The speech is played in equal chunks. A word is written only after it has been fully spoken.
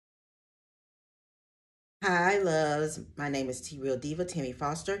Hi, loves. My name is Terrelldiva-Tammy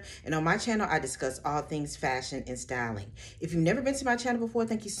Foster, and on my channel, I discuss all things fashion and styling. If you've never been to my channel before,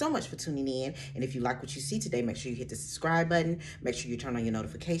 thank you so much for tuning in. And if you like what you see today, make sure you hit the subscribe button, make sure you turn on your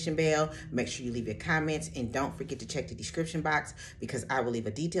notification bell, make sure you leave your comments, and don't forget to check the description box because I will leave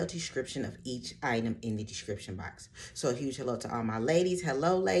a detailed description of each item in the description box. So a huge hello to all my ladies.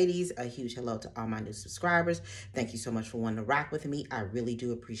 Hello, ladies. A huge hello to all my new subscribers. Thank you so much for wanting to rock with me. I really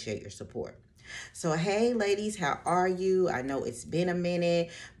do appreciate your support. So, hey, ladies, how are you? I know it's been a minute,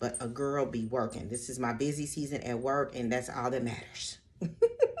 but a girl be working. This is my busy season at work, and that's all that matters,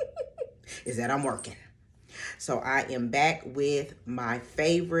 is that I'm working. So, I am back with my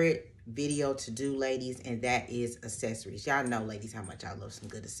favorite video to do, ladies, and that is accessories. Y'all know, ladies, how much I love some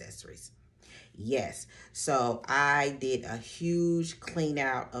good accessories. Yes, so I did a huge clean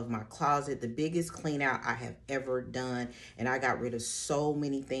out of my closet, the biggest clean out I have ever done, and I got rid of so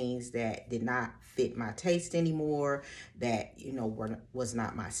many things that did not fit my taste anymore, that was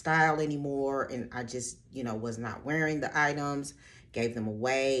not my style anymore, and I just was not wearing the items, gave them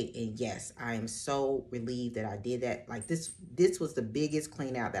away. And yes, I am so relieved that I did that. Like this was the biggest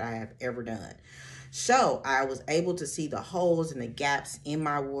clean out that I have ever done. So I was able to see the holes and the gaps in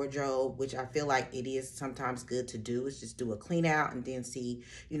my wardrobe, which I feel like it is sometimes good to do, is just do a clean out and then see,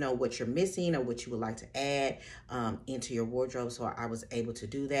 what you're missing or what you would like to add into your wardrobe. So I was able to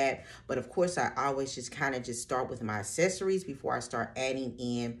do that. But of course, I always just kind of just start with my accessories before I start adding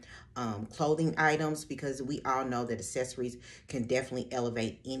in clothing items, because we all know that accessories can definitely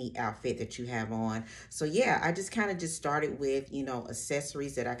elevate any outfit that you have on. So yeah, I just kind of just started with,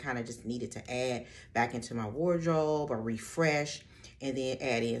 accessories that I kind of just needed to add back into my wardrobe or refresh, and then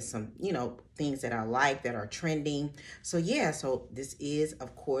add in some, things that I like that are trending. So yeah, so this is,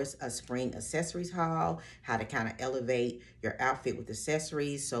 of course, a spring accessories haul, how to kind of elevate your outfit with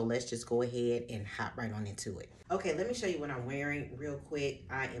accessories. So let's just go ahead and hop right on into it. Okay, let me show you what I'm wearing real quick.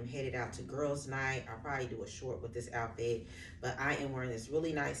 I am headed out to girls' night. I'll probably do a short with this outfit, but I am wearing this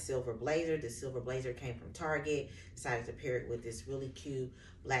really nice silver blazer. This silver blazer came from Target. Decided to pair it with this really cute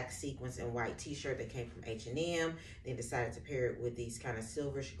black sequins and white t-shirt that came from H&M. Then decided to pair it with these kind of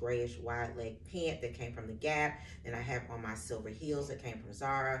silverish, grayish, wide leg pant that came from the Gap. Then I have on my silver heels that came from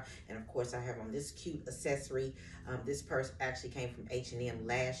Zara. And of course, I have on this cute accessory. This purse actually came from H&M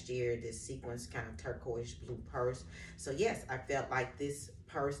last year. This sequins kind of turquoise blue purse. So yes, I felt like this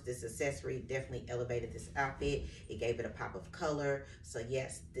purse, this accessory definitely elevated this outfit. It gave it a pop of color. So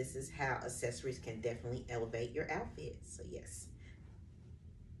yes, this is how accessories can definitely elevate your outfit. So yes.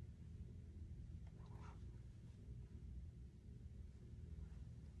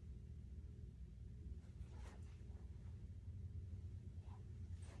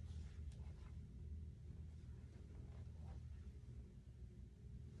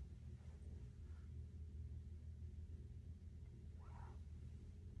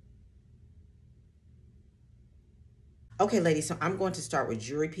 Okay, ladies, so I'm going to start with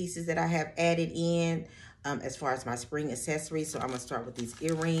jewelry pieces that I have added in as far as my spring accessories. So I'm going to start with these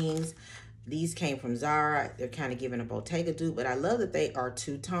earrings. These came from Zara. They're kind of giving a Bottega dupe, but I love that they are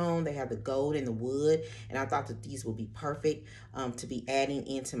two-tone. They have the gold and the wood, and I thought that these would be perfect to be adding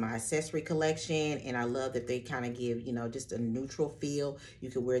into my accessory collection. And I love that they kind of give, just a neutral feel.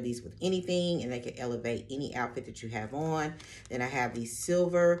 You can wear these with anything, and they can elevate any outfit that you have on. Then I have these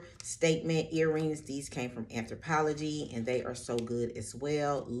silver statement earrings. These came from Anthropologie, and they are so good as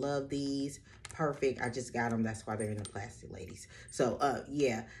well. Love these. Perfect. I just got them. That's why they're in the plastic, ladies. So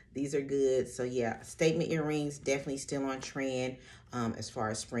yeah, these are good. So yeah, statement earrings definitely still on trend as far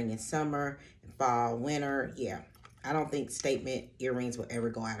as spring and summer and fall, winter. Yeah, I don't think statement earrings will ever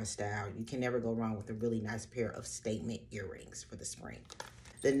go out of style. You can never go wrong with a really nice pair of statement earrings for the spring.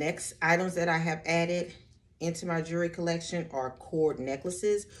 The next items that I have added into my jewelry collection are cord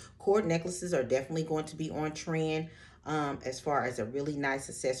necklaces. Cord necklaces are definitely going to be on trend as far as a really nice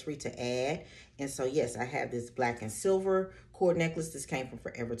accessory to add. And so yes, I have this black and silver cord necklace. This came from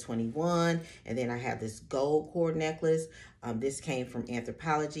Forever 21. And then I have this gold cord necklace. This came from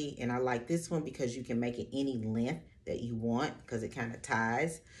Anthropologie, and I like this one because you can make it any length that you want because it kind of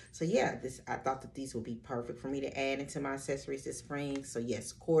ties. So yeah, I thought that these would be perfect for me to add into my accessories this spring. So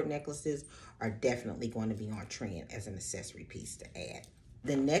yes, cord necklaces are definitely going to be on trend as an accessory piece to add.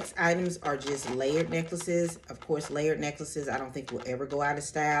 The next items are just layered necklaces. Of course, layered necklaces I don't think will ever go out of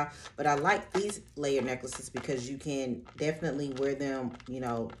style, but I like these layered necklaces because you can definitely wear them, you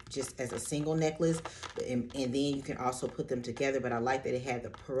know, just as a single necklace, and then you can also put them together. But I like that it had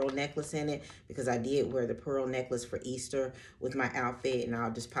the pearl necklace in it because I did wear the pearl necklace for Easter with my outfit, and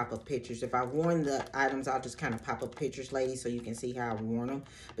I'll just pop up pictures. If I've worn the items, I'll just kind of pop up pictures, ladies, so you can see how I've worn them.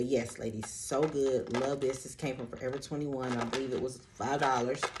 But yes, ladies, so good. Love this. This came from Forever 21. I believe it was $5.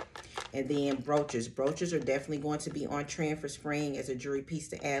 And then brooches. Brooches are definitely going to be on trend for spring as a jewelry piece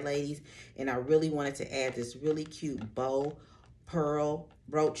to add, ladies. And I really wanted to add this really cute bow pearl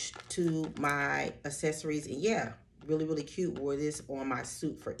brooch to my accessories. And yeah, really, really cute. Wore this on my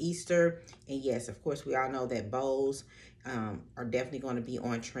suit for Easter. And yes, of course, we all know that bows are definitely going to be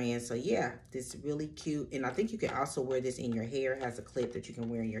on trend. So yeah, this is really cute. And I think you can also wear this in your hair. It has a clip that you can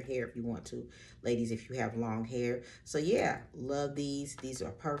wear in your hair if you want to, ladies, if you have long hair. So yeah, love these. These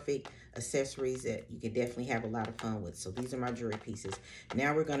are perfect accessories that you can definitely have a lot of fun with. So these are my jewelry pieces.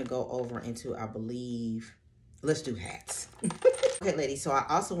 Now we're going to go over into, I believe, let's do hats. Okay, ladies, so I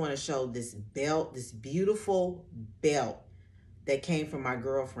also want to show this belt, this beautiful belt that came from my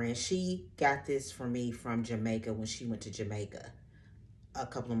girlfriend. She got this for me from Jamaica when she went to Jamaica a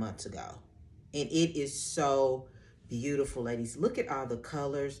couple of months ago. And it is so beautiful, ladies. Look at all the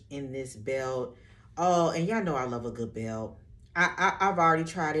colors in this belt. Oh, and y'all know I love a good belt. I've already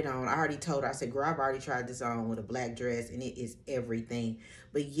tried it on. I already told her, I said, girl, I've already tried this on with a black dress, and it is everything.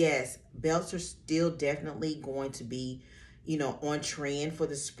 But yes, belts are still definitely going to be, you know, on trend for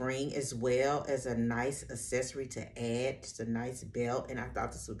the spring, as well as a nice accessory to add, just a nice belt. And I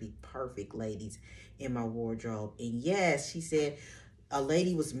thought this would be perfect, ladies, in my wardrobe. And yes, she said a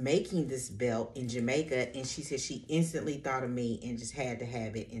lady was making this belt in Jamaica, and she said she instantly thought of me and just had to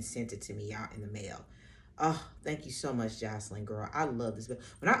have it and sent it to me out in the mail. Oh, thank you so much, Jocelyn, girl. I love this belt.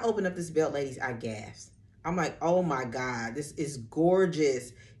 When I opened up this belt, ladies, I gasped. I'm like, oh my God, this is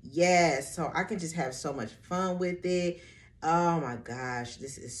gorgeous. Yes, so I can just have so much fun with it. Oh my gosh,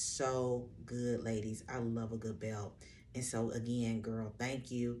 this is so good, ladies. I love a good belt. And so again, girl,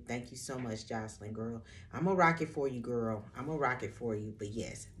 thank you. Thank you so much, Jocelyn, girl. I'm gonna rock it for you, girl. I'm gonna rock it for you. But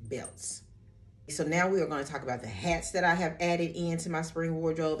yes, belts. So now we are going to talk about the hats that I have added into my spring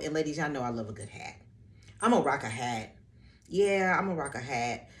wardrobe. And ladies, y'all know I love a good hat. I'm gonna rock a hat. Yeah, I'm gonna rock a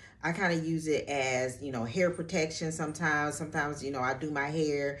hat. I kind of use it as, you know, hair protection sometimes. Sometimes, you know, I do my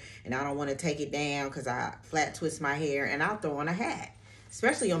hair and I don't want to take it down because I flat twist my hair, and I'll throw on a hat.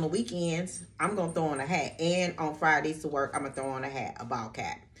 Especially on the weekends, I'm going to throw on a hat. And on Fridays to work, I'm going to throw on a hat, a ball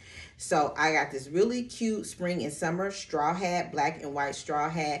cap. So I got this really cute spring and summer straw hat, black and white straw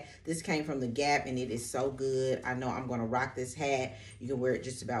hat. This came from the Gap, and it is so good. I know I'm going to rock this hat. You can wear it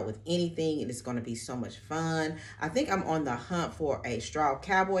just about with anything, and it's going to be so much fun. I think I'm on the hunt for a straw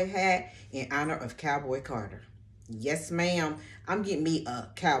cowboy hat in honor of Cowboy Carter. Yes, ma'am. I'm getting me a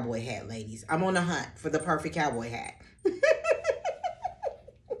cowboy hat, ladies. I'm on the hunt for the perfect cowboy hat.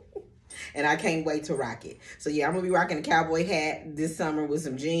 And I can't wait to rock it. So yeah, I'm gonna be rocking a cowboy hat this summer with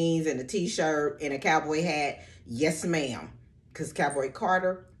some jeans and a t-shirt and a cowboy hat. Yes, ma'am. Because Cowboy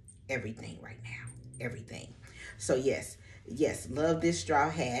Carter, everything right now. Everything. So yes, love this straw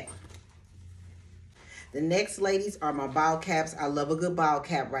hat. The next, ladies, are my ball caps. I love a good ball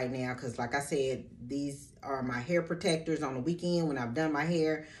cap right now because, like I said, these are my hair protectors on the weekend. When I've done my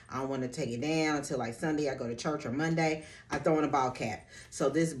hair, I don't want to take it down until like Sunday. I go to church, or Monday, I throw in a ball cap. So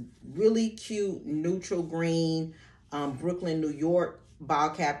this really cute neutral green Brooklyn, New York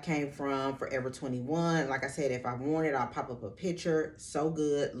ball cap came from Forever 21. Like I said, if I've worn it, I'll pop up a picture. So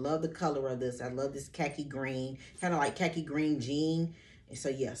good. Love the color of this. I love this khaki green, kind of like khaki green jean. And so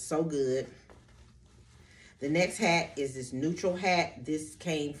yeah, so good. The next hat is this neutral hat. This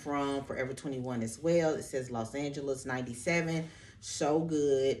came from Forever 21 as well. It says Los Angeles 97. So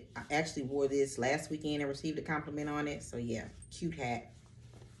good. I actually wore this last weekend and received a compliment on it. So yeah, cute hat.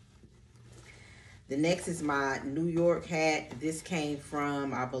 The next is my New York hat. This came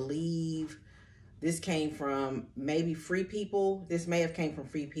from, I believe, this came from maybe Free People. This may have came from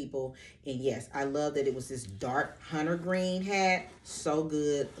Free People. And yes, I love that it was this dark hunter green hat. So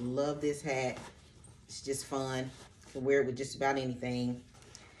good. Love this hat. It's just fun. You can wear it with just about anything.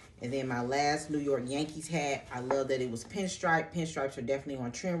 And then my last New York Yankees hat, I love that it was pinstripe. Pinstripes are definitely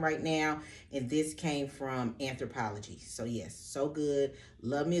on trend right now. And this came from Anthropologie. So yes, so good.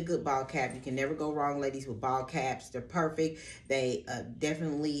 Love me a good ball cap. You can never go wrong, ladies, with ball caps. They're perfect. They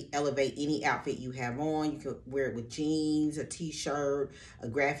definitely elevate any outfit you have on. You can wear it with jeans, a t-shirt, a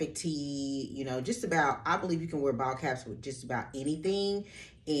graphic tee, you know, just about, I believe you can wear ball caps with just about anything.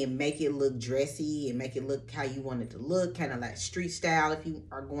 and make it look dressy and make it look how you want it to look, kind of like street style if you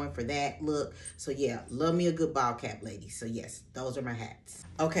are going for that look. So yeah, love me a good ball cap, ladies. So yes, those are my hats.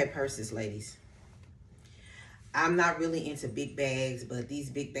 Okay, purses, ladies. I'm not really into big bags, but these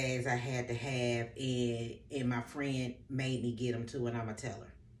big bags I had to have, and my friend made me get them too, and I'm going to tell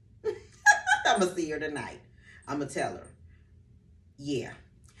her. I'm going to see her tonight. I'm going to tell her. Yeah.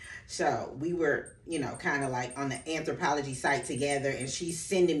 So we were, you know, kind of like on the Anthropologie site together, and she's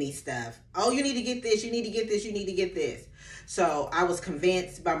sending me stuff. Oh, you need to get this, you need to get this, you need to get this. So I was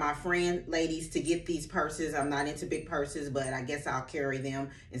convinced by my friend, ladies, to get these purses. I'm not into big purses, but I guess I'll carry them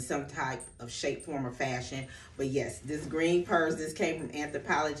in some type of shape, form, or fashion. But yes, this green purse, this came from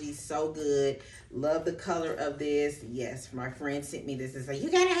Anthropologie, so good. Love the color of this. Yes, my friend sent me this and said,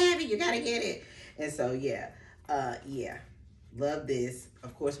 you gotta have it, you gotta get it. And so yeah, yeah. Love this.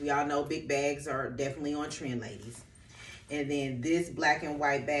 Of course, we all know big bags are definitely on trend, ladies. And then this black and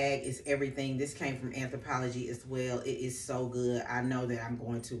white bag is everything. This came from Anthropologie as well. It is so good. I know that I'm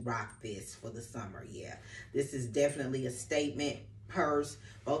going to rock this for the summer. Yeah, this is definitely a statement purse.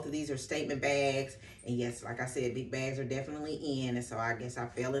 Both of these are statement bags. And yes, like I said, big bags are definitely in. And so I guess I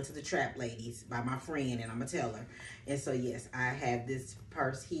fell into the trap, ladies, by my friend, and I'm going to tell her. And so yes, I have this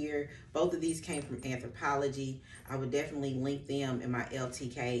purse here. Both of these came from Anthropologie. I would definitely link them in my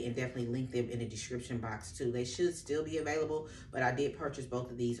LTK and definitely link them in the description box too. They should still be available, but I did purchase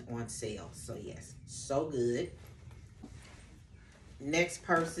both of these on sale. So yes, so good. Next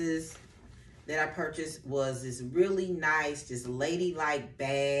purses that I purchased was this really nice, this ladylike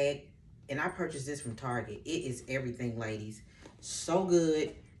bag. And I purchased this from Target. It is everything, ladies. So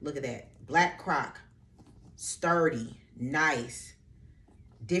good. Look at that. Black croc. Sturdy. Nice.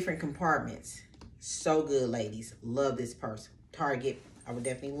 Different compartments. So good, ladies. Love this purse. Target. I would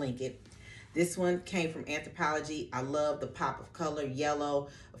definitely link it. This one came from Anthropologie. I love the pop of color. Yellow.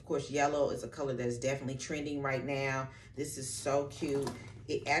 Of course, yellow is a color that is definitely trending right now. This is so cute.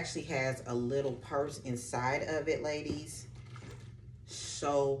 It actually has a little purse inside of it, ladies.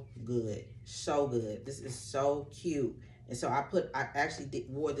 So good, so good. This is so cute. And so I actually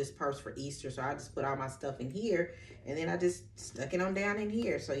wore this purse for Easter, so I just put all my stuff in here, and then I just stuck it on down in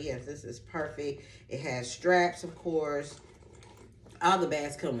here. So yes, this is perfect. It has straps, of course. All the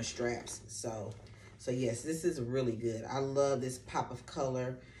bags come with straps. So yes, this is really good. I love this pop of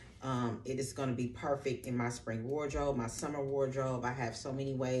color. It is going to be perfect in my spring wardrobe, my summer wardrobe. I have so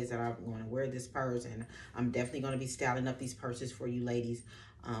many ways that I'm going to wear this purse, and I'm definitely going to be styling up these purses for you ladies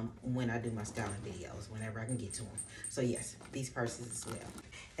when I do my styling videos, whenever I can get to them. So yes, these purses as well.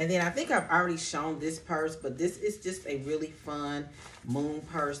 And then I think I've already shown this purse, but this is just a really fun moon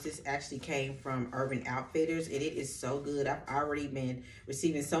purse. This actually came from Urban Outfitters, and it is so good. I've already been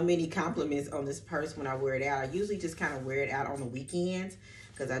receiving so many compliments on this purse when I wear it out. I usually just kind of wear it out on the weekends,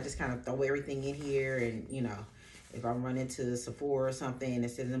 because I just kind of throw everything in here, and, you know, if I run into Sephora or something,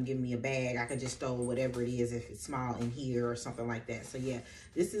 instead of them giving me a bag, I can just throw whatever it is, if it's small, in here or something like that. So, yeah,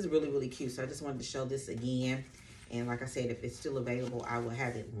 this is really, really cute. So, I just wanted to show this again. And like I said, if it's still available, I will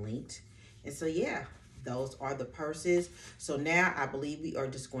have it linked. And so, yeah, those are the purses. So, now I believe we are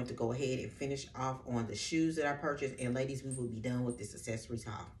just going to go ahead and finish off on the shoes that I purchased. And, ladies, we will be done with this accessories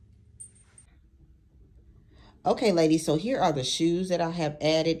haul. Okay, ladies, so here are the shoes that I have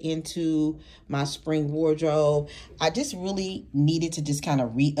added into my spring wardrobe. I just really needed to just kind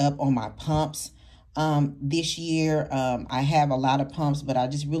of re-up on my pumps this year. I have a lot of pumps, but I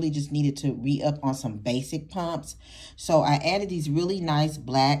just really needed to re-up on some basic pumps. So I added these really nice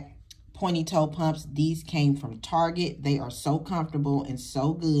black pointy toe pumps. These came from Target. They are so comfortable and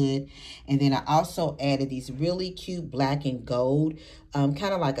so good. And then I also added these really cute black and gold, kind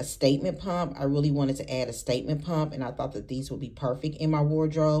of like a statement pump. I really wanted to add a statement pump, and I thought that these would be perfect in my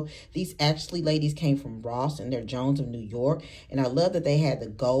wardrobe. These actually, ladies, came from Ross, and they're Jones of New York. And I love that they had the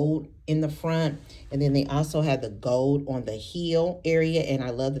gold in the front, and then they also had the gold on the heel area, and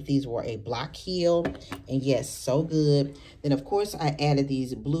I love that these were a block heel. And yes, so good. Then of course I added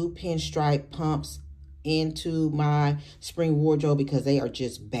these blue pinstripe pumps into my spring wardrobe because they are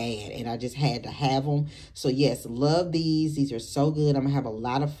just bad, and I just had to have them. So yes, love these. These are so good. I'm gonna have a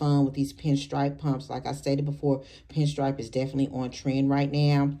lot of fun with these pinstripe pumps. Like I stated before, pinstripe is definitely on trend right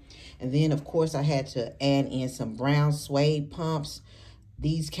now. And then of course I had to add in some brown suede pumps.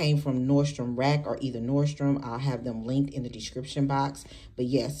 These came from Nordstrom Rack, or either Nordstrom. I'll have them linked in the description box. But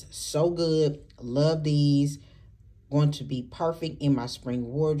yes, so good. Love these. Going to be perfect in my spring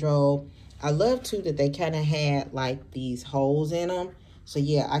wardrobe. I love too that they kind of had like these holes in them. So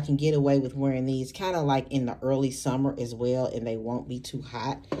yeah, I can get away with wearing these kind of like in the early summer as well, and they won't be too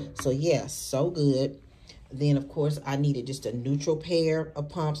hot. So yeah, so good. Then, of course, I needed just a neutral pair of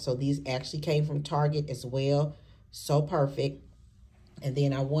pumps. So these actually came from Target as well. So perfect. And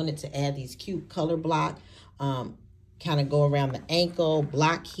then I wanted to add these cute color block, kind of go around the ankle,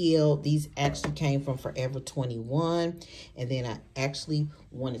 block heel. These actually came from Forever 21. And then I actually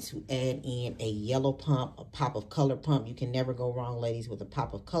wanted to add in a yellow pump, a pop of color pump. You can never go wrong, ladies, with a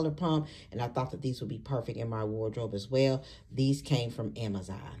pop of color pump. And I thought that these would be perfect in my wardrobe as well. These came from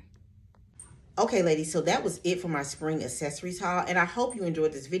Amazon. Okay, ladies, so that was it for my spring accessories haul, and I hope you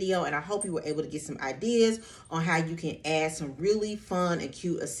enjoyed this video, and I hope you were able to get some ideas on how you can add some really fun and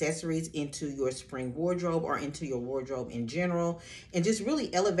cute accessories into your spring wardrobe or into your wardrobe in general, and just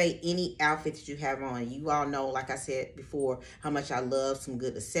really elevate any outfit that you have on. You all know, like I said before, how much I love some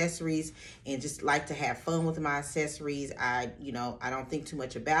good accessories and just like to have fun with my accessories. I don't think too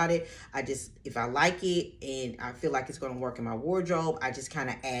much about it. If I like it and I feel like it's going to work in my wardrobe, I just kind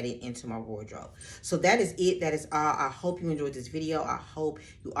of add it into my wardrobe. So that is it. That is all. I hope you enjoyed this video. I hope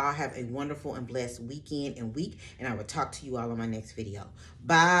you all have a wonderful and blessed weekend and week. And I will talk to you all on my next video.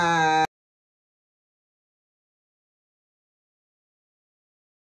 Bye.